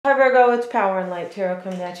Hi Virgo, it's Power and Light Tarot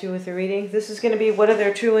coming at you with a reading. This is going to be what are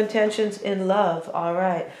their true intentions in love. All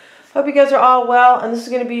right. Hope you guys are all well. And this is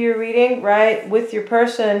going to be your reading, right, with your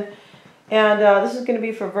person. And this is going to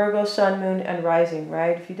be for Virgo, Sun, Moon, and Rising,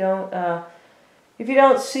 right? If you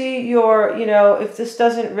don't see your, if this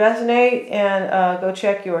doesn't resonate, and go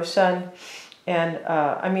check your Sun and,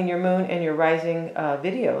 your Moon and your Rising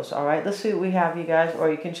videos, all right? Let's see what we have, you guys,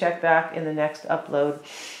 or you can check back in the next upload.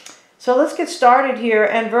 So let's get started here.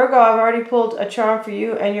 And Virgo, I've already pulled a charm for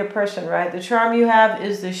you and your person, right? The charm you have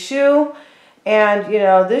is the shoe. And,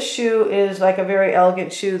 this shoe is like a very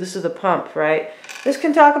elegant shoe. This is the pump, right? This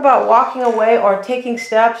can talk about walking away or taking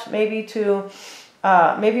steps, maybe to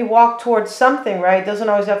maybe walk towards something, right? It doesn't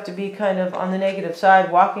always have to be kind of on the negative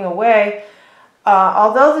side, walking away.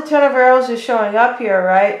 Although the Ten of Arrows is showing up here,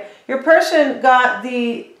 right? Your person got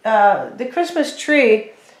the Christmas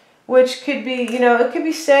tree, which could be, it could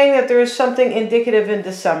be saying that there is something indicative in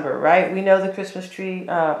December, right? We know the Christmas tree,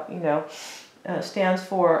 stands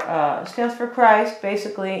for Christ,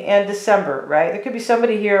 basically, and December, right? There could be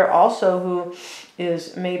somebody here also who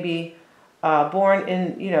is maybe born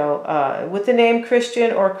in, with the name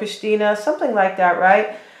Christian or Christina, something like that,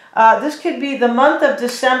 right? This could be the month of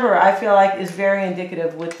December. I feel like is very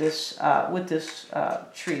indicative with this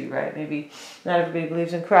tree, right? Maybe not everybody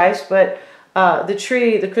believes in Christ, but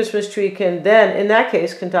the Christmas tree can then, in that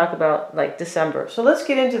case, can talk about like December. So let's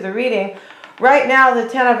get into the reading. Right now, the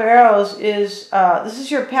Ten of Arrows is, this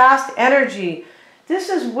is your past energy. This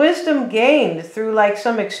is wisdom gained through like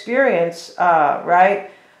some experience,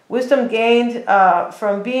 right? Wisdom gained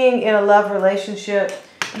from being in a love relationship.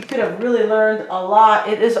 You could have really learned a lot.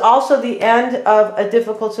 It is also the end of a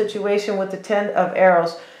difficult situation with the Ten of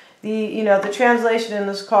Arrows. The translation in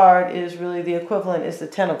this card is really the equivalent is the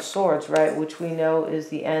Ten of Swords, right? Which we know is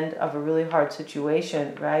the end of a really hard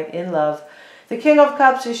situation, right? In love. The King of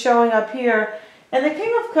Cups is showing up here. And the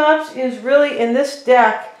King of Cups is really in this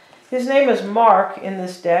deck. His name is Mark in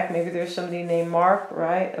this deck. Maybe there's somebody named Mark,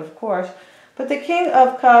 right? Of course. But the King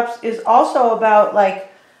of Cups is also about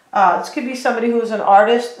like, this could be somebody who is an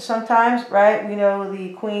artist sometimes, right? We know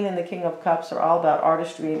the Queen and the King of Cups are all about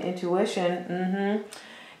artistry and intuition.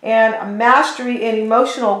 And mastery and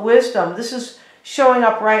emotional wisdom. This is showing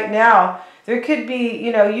up right now. There could be,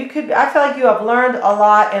 I feel like you have learned a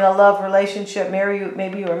lot in a love relationship.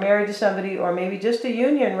 Maybe you were married to somebody or maybe just a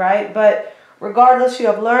union, right? But regardless, you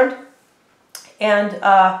have learned. And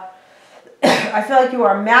I feel like you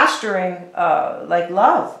are mastering like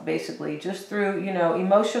love, basically, just through,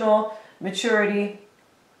 emotional maturity.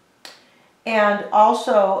 And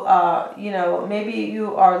also, maybe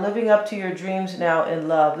you are living up to your dreams now in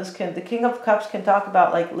love. The King of Cups can talk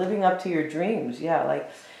about like living up to your dreams. Yeah, like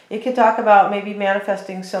it can talk about maybe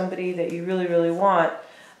manifesting somebody that you really, really want.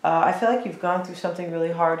 I feel like you've gone through something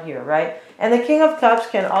really hard here, right? And the King of Cups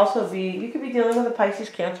can also be, you could be dealing with a Pisces,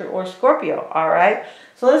 Cancer, or Scorpio, all right?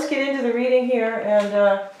 So let's get into the reading here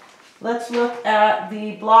and let's look at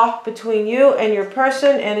the block between you and your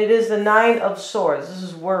person, and it is the Nine of Swords. This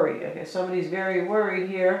is worry. Okay, somebody's very worried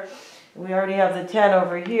here. We already have the 10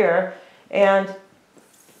 over here. And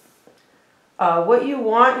what you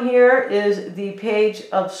want here is the Page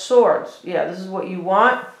of Swords. Yeah, this is what you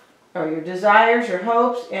want, or your desires, your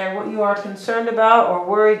hopes, and what you are concerned about or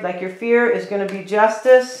worried, like your fear is going to be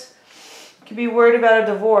justice. You could be worried about a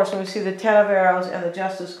divorce when we see the 10 of Arrows and the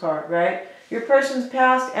Justice card, right? Your person's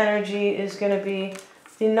past energy is going to be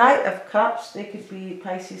the Knight of Cups. They could be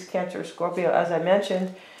Pisces, Cancer, Scorpio, as I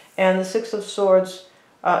mentioned. And the Six of Swords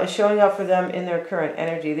is showing up for them in their current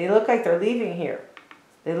energy. They look like they're leaving here.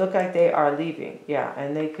 They look like they are leaving. Yeah,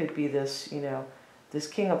 and they could be this, this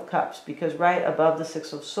King of Cups. Because right above the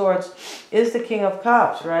Six of Swords is the King of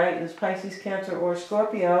Cups, right? This Pisces, Cancer, or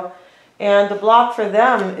Scorpio. And the block for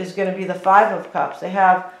them is going to be the Five of Cups. They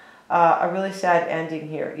have a really sad ending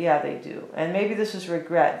here. Yeah, they do. And maybe this is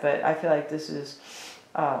regret, but I feel like this is,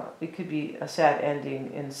 it could be a sad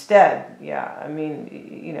ending instead. Yeah, I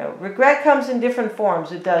mean, regret comes in different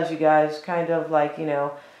forms. It does, you guys. Kind of like,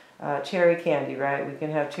 cherry candy, right? We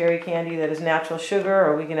can have cherry candy that is natural sugar,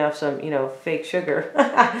 or we can have some, fake sugar.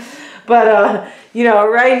 But,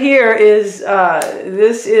 right here is,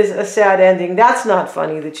 this is a sad ending. That's not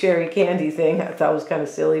funny, the cherry candy thing. I thought was kind of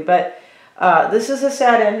silly, but this is a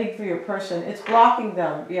sad ending for your person. It's blocking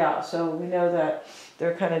them, yeah. So we know that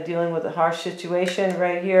they're kind of dealing with a harsh situation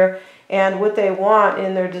right here. And what they want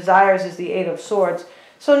in their desires is the Eight of Swords.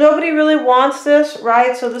 So nobody really wants this,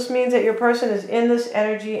 right? So this means that your person is in this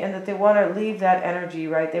energy and that they want to leave that energy,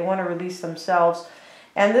 right? They want to release themselves.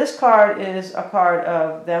 And this card is a card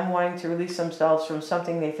of them wanting to release themselves from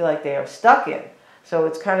something they feel like they are stuck in. So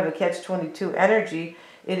it's kind of a catch-22 energy.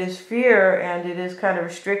 it is fear, and it is kind of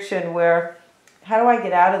restriction where, how do I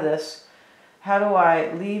get out of this? How do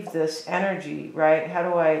I leave this energy, right? How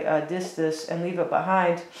do I diss this and leave it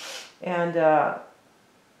behind? And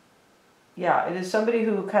yeah, it is somebody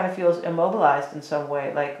who kind of feels immobilized in some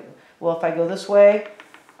way. Like, well, if I go this way,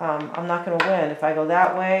 I'm not going to win. If I go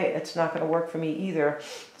that way, it's not going to work for me either.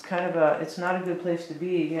 It's kind of it's not a good place to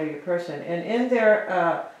be, you know, your person. And in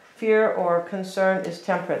their fear or concern is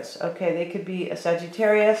temperance. Okay, they could be a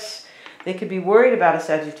Sagittarius. They could be worried about a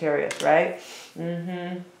Sagittarius, right?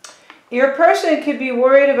 Your person could be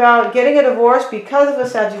worried about getting a divorce because of a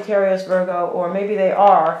Sagittarius, Virgo, or maybe they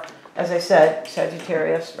are, as I said,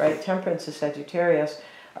 Sagittarius, right? Temperance is Sagittarius.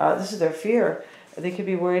 This is their fear. They could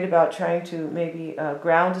be worried about trying to maybe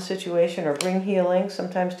ground a situation or bring healing.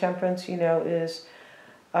 Sometimes temperance, you know, is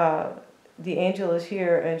the angel is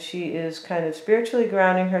here and she is kind of spiritually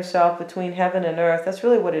grounding herself between heaven and earth. That's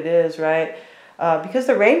really what it is, right? Because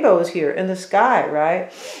the rainbow is here in the sky,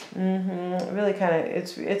 right? Really kind of,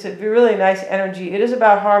 it's a really nice energy. It is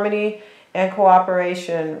about harmony and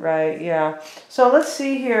cooperation, right? Yeah. So let's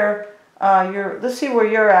see here. Let's see where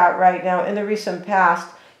you're at right now in the recent past.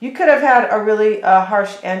 You could have had a really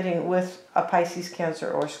harsh ending with a Pisces, Cancer,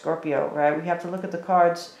 or Scorpio, right? We have to look at the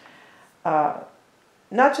cards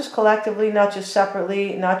not just collectively, not just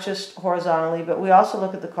separately, not just horizontally, but we also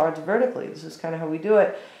look at the cards vertically. This is kind of how we do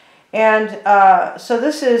it. And so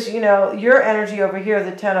this is, you know, your energy over here,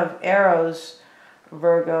 the 10 of Arrows,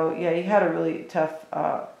 Virgo. Yeah, you had a really tough,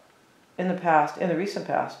 in the past, in the recent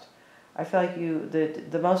past. I feel like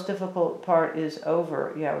the most difficult part is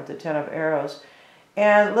over, yeah, with the 10 of Arrows.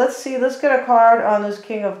 And let's see, let's get a card on this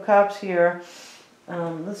King of Cups here.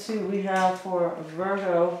 Let's see what we have for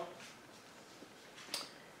Virgo.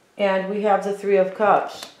 And we have the 3 of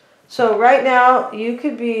Cups. So right now, you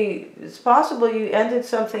could be, it's possible you ended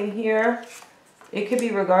something here. It could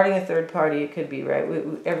be regarding a third party. It could be, right?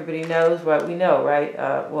 Everybody knows what we know, right?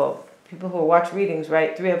 Well, people who watch readings,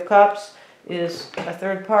 right? 3 of Cups is a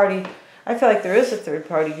third party. I feel like there is a third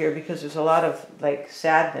party here because there's a lot of, like,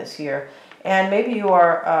 sadness here. And maybe you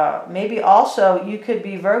are, maybe also you could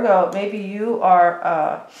be Virgo. Maybe you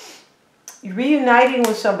are reuniting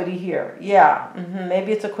with somebody here. Yeah.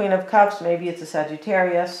 Maybe it's a Queen of Cups. Maybe it's a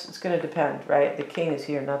Sagittarius. It's going to depend, right? The king is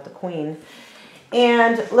here, not the queen.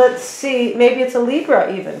 And let's see. Maybe it's a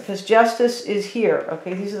Libra even because justice is here.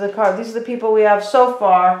 Okay. These are the cards. These are the people we have so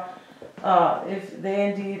far. If they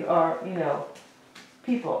indeed are, you know,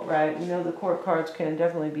 people, right? We know the court cards can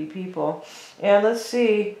definitely be people. And let's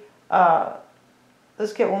see.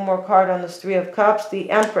 Let's get one more card on this 3 of Cups. The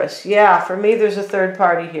Empress. Yeah, for me, there's a third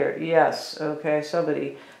party here. Yes, okay,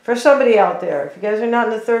 somebody. For somebody out there. If you guys are not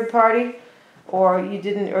in the third party, or you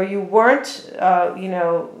didn't, or you weren't, you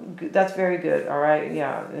know, that's very good, all right?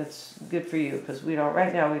 Yeah, it's good for you, because we don't,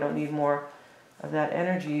 right now, we don't need more of that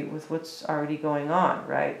energy with what's already going on,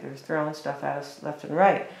 right? They're throwing stuff at us left and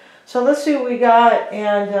right. So let's see what we got,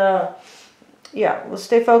 and yeah, we'll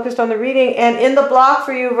stay focused on the reading. And in the block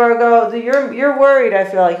for you, Virgo, you're worried, I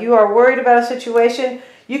feel like. You are worried about a situation.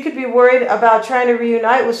 You could be worried about trying to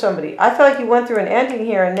reunite with somebody. I feel like you went through an ending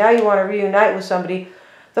here, and now you want to reunite with somebody.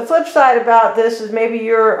 The flip side about this is maybe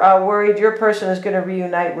you're worried your person is going to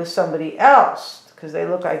reunite with somebody else, because they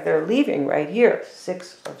look like they're leaving right here.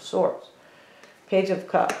 6 of Swords. Page of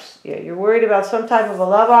Cups. Yeah, you're worried about some type of a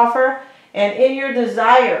love offer, and in your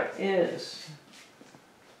desire is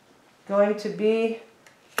going to be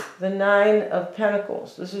the 9 of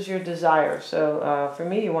Pentacles. This is your desire. So for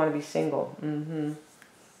me, you want to be single.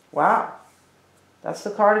 Wow. That's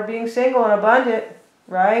the card of being single and abundant,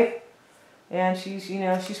 right? And she's, you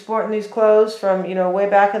know, she's sporting these clothes from, you know, way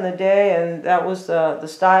back in the day, and that was the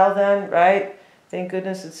style then, right? Thank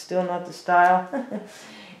goodness it's still not the style.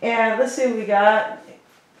 And let's see what we got.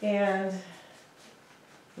 And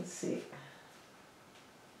let's see.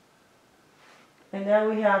 And now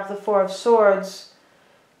we have the 4 of Swords,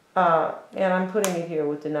 and I'm putting it here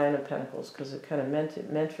with the 9 of Pentacles because it kind of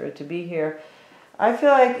meant for it to be here. I feel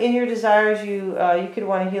like in your desires, you could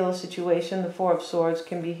want to heal a situation. The 4 of Swords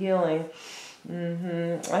can be healing.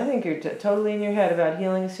 I think you're totally in your head about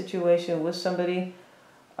healing a situation with somebody.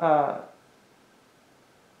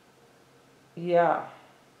 Yeah.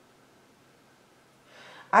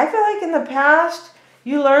 I feel like in the past,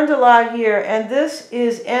 you learned a lot here, and this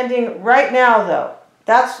is ending right now, though.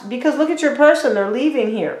 That's because look at your person. They're leaving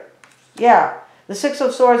here. Yeah. The 6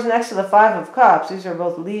 of Swords next to the 5 of Cups. These are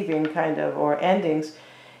both leaving, kind of, or endings.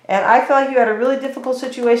 And I feel like you had a really difficult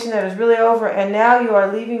situation that is really over, and now you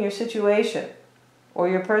are leaving your situation, or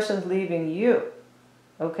your person's leaving you.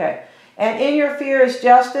 Okay. And in your fear is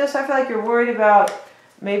justice. I feel like you're worried about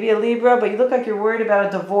maybe a Libra, but you look like you're worried about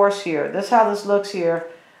a divorce here. This is how this looks here.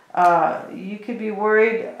 You could be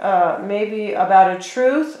worried maybe about a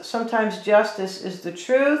truth. Sometimes justice is the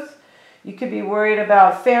truth. You could be worried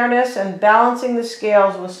about fairness and balancing the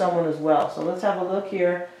scales with someone as well. So let's have a look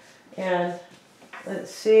here. And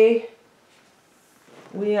let's see.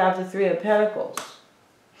 We have the Three of Pentacles.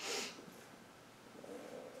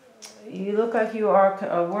 You look like you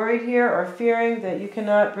are worried here or fearing that you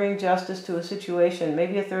cannot bring justice to a situation.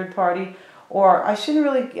 Maybe a third party. Or I shouldn't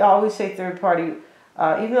really always say third party.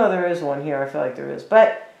 Even though there is one here, I feel like there is.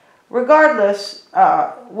 But regardless,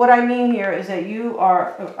 what I mean here is that you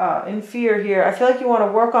are in fear here. I feel like you want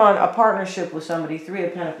to work on a partnership with somebody. Three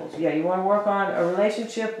of Pentacles. Yeah, you want to work on a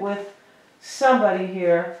relationship with somebody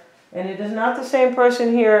here. And it is not the same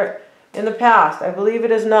person here in the past. I believe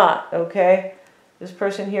it is not, okay? This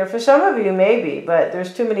person here. For some of you, maybe, but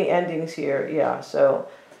there's too many endings here. Yeah, so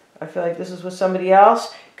I feel like this is with somebody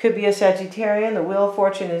else. Could be a Sagittarian. The Wheel of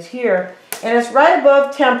Fortune is here. And it's right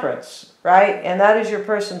above Temperance, right? And that is your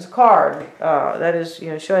person's card. That is, you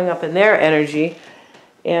know, showing up in their energy.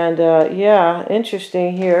 And, yeah,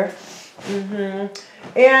 interesting here.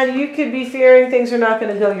 And you could be fearing things are not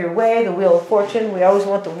going to go your way. The Wheel of Fortune. We always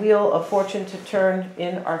want the Wheel of Fortune to turn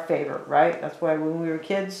in our favor, right? That's why when we were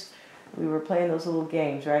kids, we were playing those little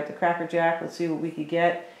games, right? The Cracker Jack. Let's see what we could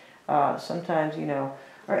get. Sometimes, you know,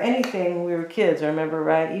 or anything when we were kids, I remember,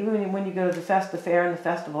 right? Even when you go to the fair and the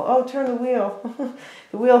festival, oh, turn the wheel.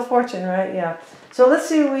 The Wheel of Fortune, right? Yeah. So let's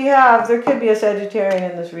see what we have. There could be a Sagittarian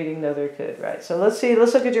in this reading. No, there could, right? So let's see.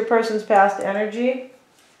 Let's look at your person's past energy.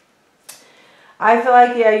 I feel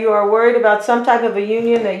like, yeah, you are worried about some type of a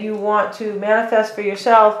union that you want to manifest for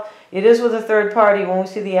yourself. It is with a third party when we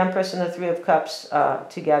see the Empress and the Three of Cups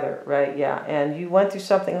together, right? Yeah. And you went through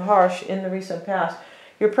something harsh in the recent past.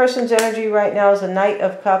 Your person's energy right now is the Knight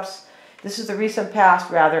of Cups. This is the recent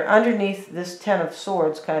past, rather, underneath this Ten of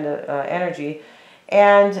Swords kind of energy.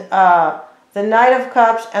 And the Knight of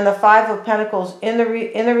Cups and the Five of Pentacles in the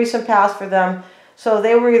recent past for them. So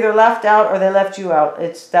they were either left out or they left you out.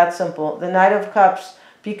 It's that simple. The Knight of Cups,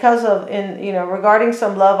 because of, regarding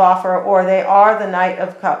some love offer, or they are the Knight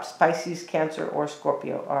of Cups, Pisces, Cancer, or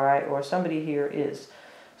Scorpio, all right? Or somebody here is.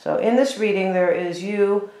 So in this reading, there is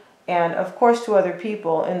you, and, of course, two other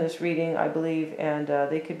people in this reading, I believe. And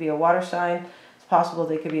they could be a water sign. It's possible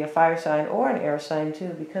they could be a fire sign or an air sign, too,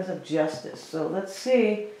 because of justice. So let's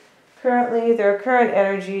see. Currently, their current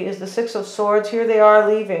energy is the Six of Swords. Here they are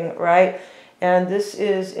leaving, right? And this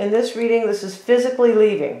is, in this reading, this is physically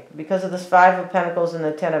leaving because of this Five of Pentacles and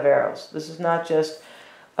the Ten of Arrows. This is not just,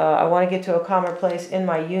 I want to get to a calmer place in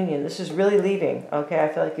my union. This is really leaving, okay? I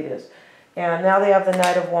feel like it is. And now they have the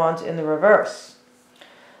Knight of Wands in the reverse.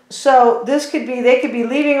 So this could be, they could be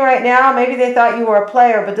leaving right now. Maybe they thought you were a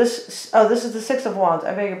player, but this is the Six of Wands.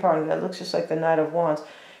 I beg your pardon. That looks just like the Knight of Wands.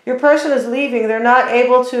 Your person is leaving. They're not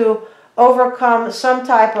able to overcome some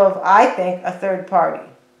type of, I think, a third party.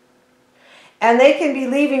 And they can be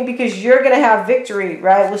leaving because you're going to have victory,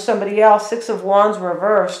 right, with somebody else. Six of Wands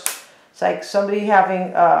reversed. It's like somebody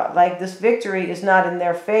having, like this victory is not in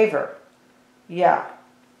their favor. Yeah.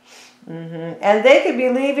 And they could be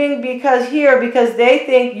leaving because they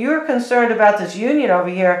think you're concerned about this union over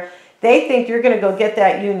here. They think you're going to go get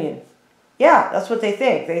that union. Yeah, that's what they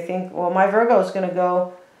think. They think, well, my Virgo is going to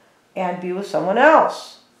go and be with someone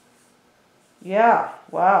else. Yeah,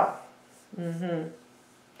 wow.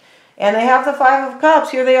 And they have the Five of Cups.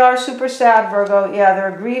 Here they are, super sad, Virgo. Yeah,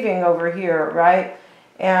 they're grieving over here, right?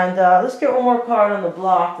 And let's get one more card on the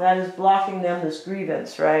block. That is blocking them, this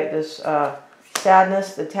grievance, right? This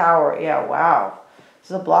sadness, the Tower. Yeah, wow. This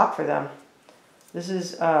is a block for them. This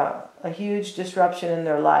is a huge disruption in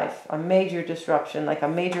their life. A major disruption, like a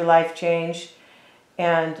major life change.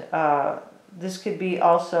 And this could be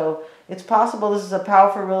also, it's possible this is a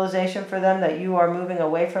powerful realization for them that you are moving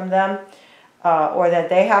away from them. Or that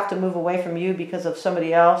they have to move away from you because of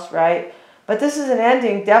somebody else, right? But this is an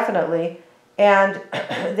ending, definitely. And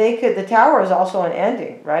the Tower is also an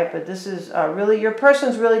ending, right? But this is really, your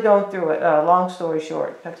person's really going through it. Long story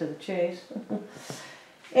short, cut to the chase.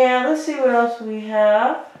 And let's see what else we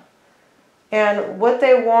have. And what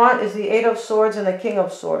they want is the Eight of Swords and the King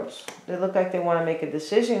of Swords. They look like they want to make a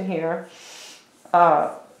decision here.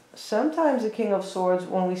 Sometimes the King of Swords,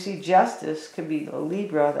 when we see justice, could be a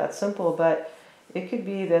Libra, that's simple, but it could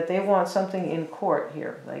be that they want something in court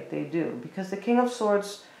here, like they do. Because the King of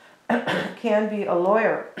Swords can be a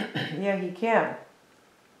lawyer. Yeah, he can.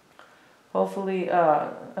 Hopefully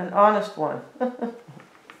an honest one.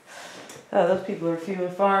 Those people are few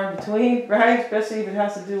and far in between, right? Especially if it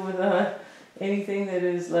has to do with anything that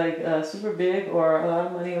is like super big or a lot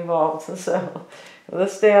of money involved. So,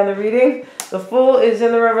 Let's stay on the reading. The Fool is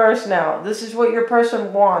in the reverse now. This is what your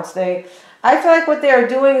person wants. I feel like what they are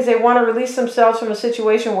doing is they want to release themselves from a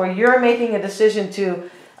situation where you're making a decision to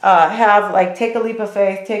take a leap of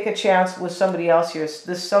faith, take a chance with somebody else here.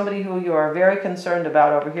 This somebody who you are very concerned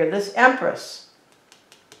about over here. This Empress,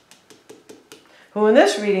 who in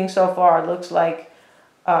this reading so far looks like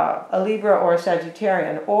a Libra or a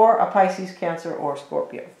Sagittarian, or a Pisces, Cancer, or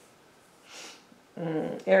Scorpio.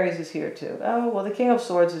 Aries is here too. Oh, well, the King of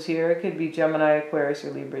Swords is here. It could be Gemini, Aquarius,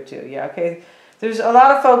 or Libra too. Yeah, okay. There's a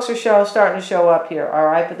lot of folks are starting to show up here, all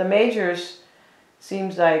right? But the majors,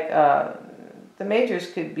 seems like the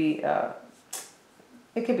majors could be,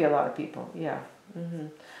 it could be a lot of people, yeah.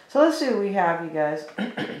 So let's see what we have, you guys.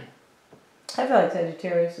 I feel like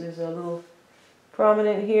Sagittarius is a little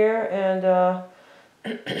prominent here, and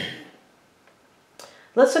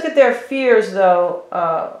let's look at their fears,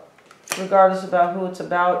 though, regardless about who it's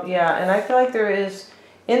about. Yeah, and I feel like there is,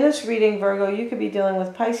 in this reading, Virgo, you could be dealing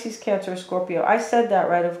with Pisces, Cancer, Scorpio. I said that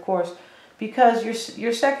right, of course, because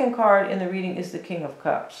your second card in the reading is the King of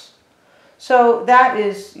Cups. So that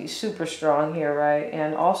is super strong here, right?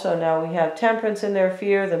 And also now we have Temperance in their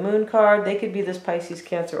fear, the Moon card. They could be this Pisces,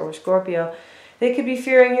 Cancer, or Scorpio. They could be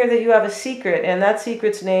fearing here that you have a secret, and that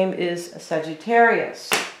secret's name is Sagittarius,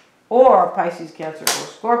 or Pisces, Cancer, or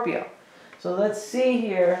Scorpio. So let's see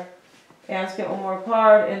here. And let's get one more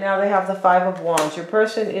card, and now they have the Five of Wands. Your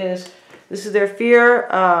person is, this is their fear.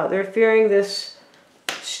 They're fearing this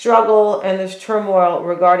struggle and this turmoil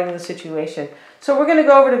regarding the situation. So we're going to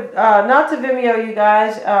go over to, not to Vimeo, you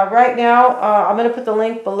guys. Right now, I'm going to put the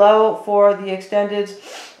link below for the extendeds.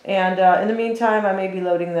 And in the meantime, I may be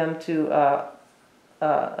loading them to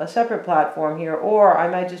a separate platform here. Or I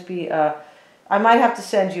might just be, I might have to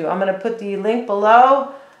send you. I'm going to put the link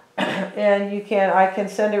below. And I can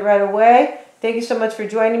send it right away. Thank you so much for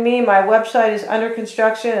joining me. My website is under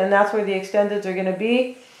construction, and that's where the extendeds are going to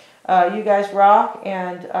be. You guys rock,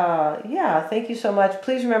 and yeah, thank you so much.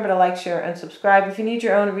 Please remember to like, share, and subscribe. If you need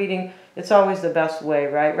your own reading, it's always the best way,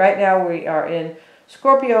 right? Right now we are in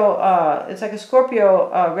Scorpio. It's like a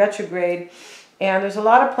Scorpio retrograde, and there's a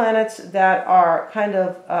lot of planets that are kind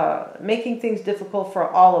of making things difficult for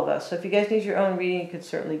all of us. So if you guys need your own reading, you could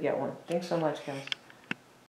certainly get one. Thanks so much, guys.